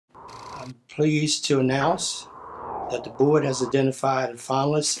I'm pleased to announce that the board has identified a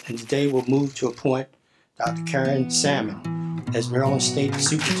finalist, and today we'll move to appoint Dr. Salmon as Maryland State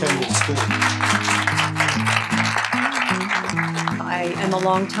Superintendent of Schools. I am a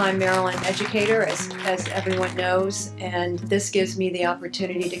longtime Maryland educator, as everyone knows, and this gives me the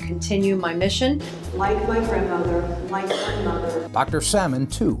opportunity to continue my mission. Like my grandmother, like my mother. Dr. Salmon,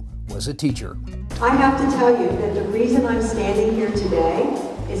 too, was a teacher. I have to tell you that the reason I'm standing here today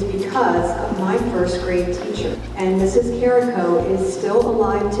is because of my first grade teacher. And Mrs. Carrico is still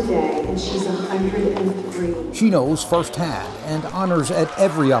alive today, and she's 103. She knows firsthand and honors at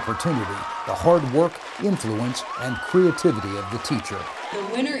every opportunity the hard work, influence, and creativity of the teacher. The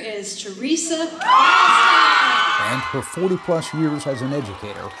winner is Teresa. And her 40-plus years as an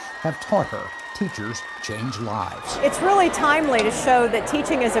educator have taught her teachers change lives. It's really timely to show that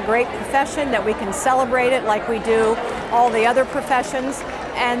teaching is a great profession, that we can celebrate it like we do all the other professions,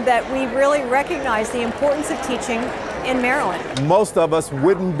 and that we really recognize the importance of teaching in Maryland. Most of us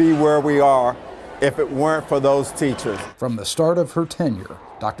wouldn't be where we are if it weren't for those teachers. From the start of her tenure,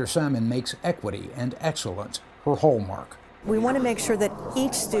 Dr. Salmon makes equity and excellence her hallmark. We want to make sure that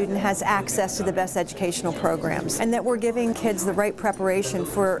each student has access to the best educational programs and that we're giving kids the right preparation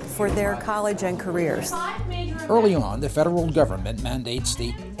for their college and careers. Early on, the federal government mandates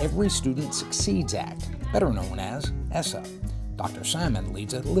the Every Student Succeeds Act, better known as ESSA. Dr. Salmon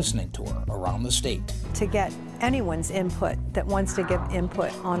leads a listening tour around the state to get anyone's input that wants to give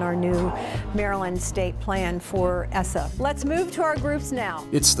input on our new Maryland state plan for ESSA. Let's move to our groups now.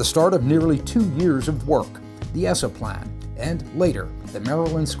 It's the start of nearly 2 years of work. The ESSA plan, and later, the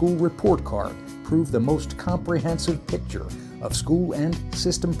Maryland School Report Card proved the most comprehensive picture of school and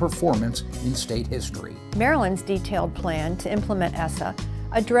system performance in state history. Maryland's detailed plan to implement ESSA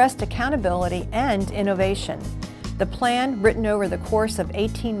addressed accountability and innovation. The plan, written over the course of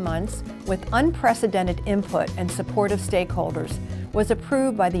 18 months with unprecedented input and support of stakeholders, was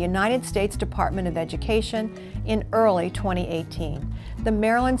approved by the United States Department of Education in early 2018. The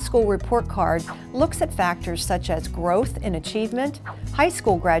Maryland School Report Card looks at factors such as growth in achievement, high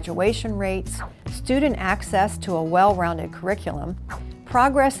school graduation rates, student access to a well-rounded curriculum,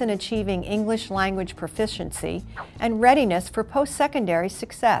 progress in achieving English language proficiency, and readiness for post-secondary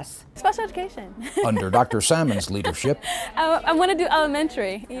success. Special education. Under Dr. Salmon's leadership, I want to do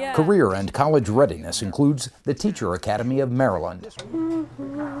elementary. Yeah. Career and college readiness includes the Teacher Academy of Maryland.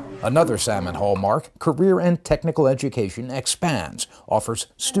 Another Salmon hallmark, career and technical education expands, offers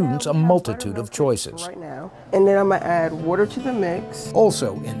students a multitude of choices. Right now. And then I'm going to add water to the mix.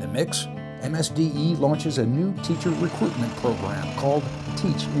 Also in the mix, MSDE launches a new teacher recruitment program called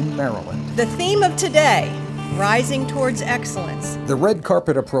Teach in Maryland. The theme of today, Rising Towards Excellence. The red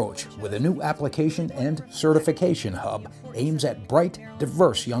carpet approach with a new application and certification hub aims at bright,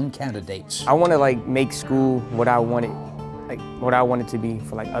 diverse young candidates. I want to make school what I want it to be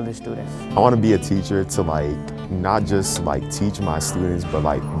for other students. I want to be a teacher to not just teach my students,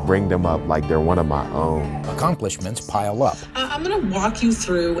 but bring them up like they're one of my own. Accomplishments pile up. I'm going to walk you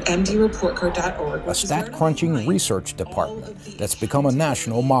through mdreportcard.org. A stat-crunching research department that's become a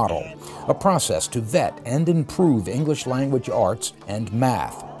national model. A process to vet and improve English language arts and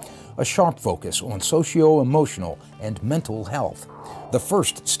math. A sharp focus on socio-emotional and mental health. The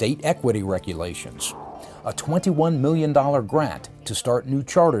first state equity regulations. A $21 million grant to start new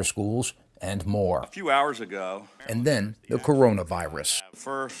charter schools, and more. A few hours ago. And then the coronavirus.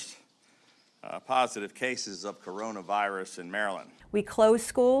 First positive cases of coronavirus in Maryland. We closed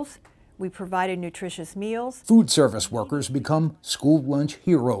schools. We provided nutritious meals. Food service workers become school lunch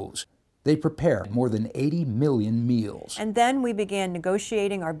heroes. They prepare more than 80 million meals. And then we began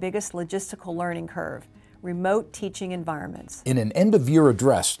negotiating our biggest logistical learning curve. Remote teaching environments. In an end-of-year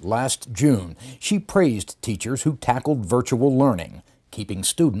address last June, she praised teachers who tackled virtual learning, keeping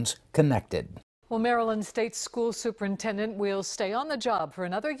students connected. Well, Maryland State School Superintendent will stay on the job for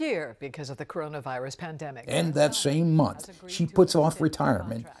another year because of the coronavirus pandemic. And that same month, she puts off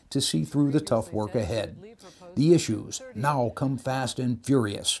retirement to see through the tough work ahead. The issues now come fast and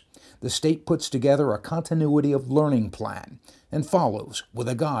furious. The state puts together a continuity of learning plan and follows with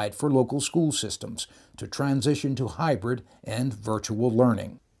a guide for local school systems to transition to hybrid and virtual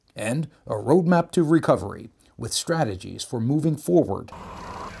learning, and a roadmap to recovery with strategies for moving forward.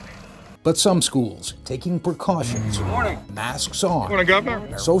 But some schools, taking precautions, masks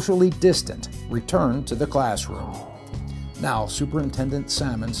on, socially distant, return to the classroom. Now Superintendent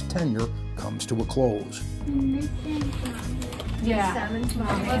Salmon's tenure comes to a close. Salmon's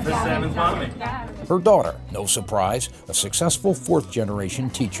mommy. Her daughter, no surprise, a successful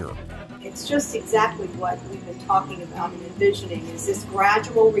fourth-generation teacher. It's just exactly what we've been talking about and envisioning, is this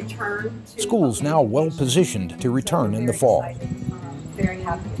gradual return to Schools now well positioned to return in the fall. Very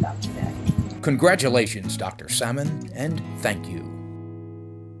happy about today. Congratulations, Dr. Salmon, and thank you.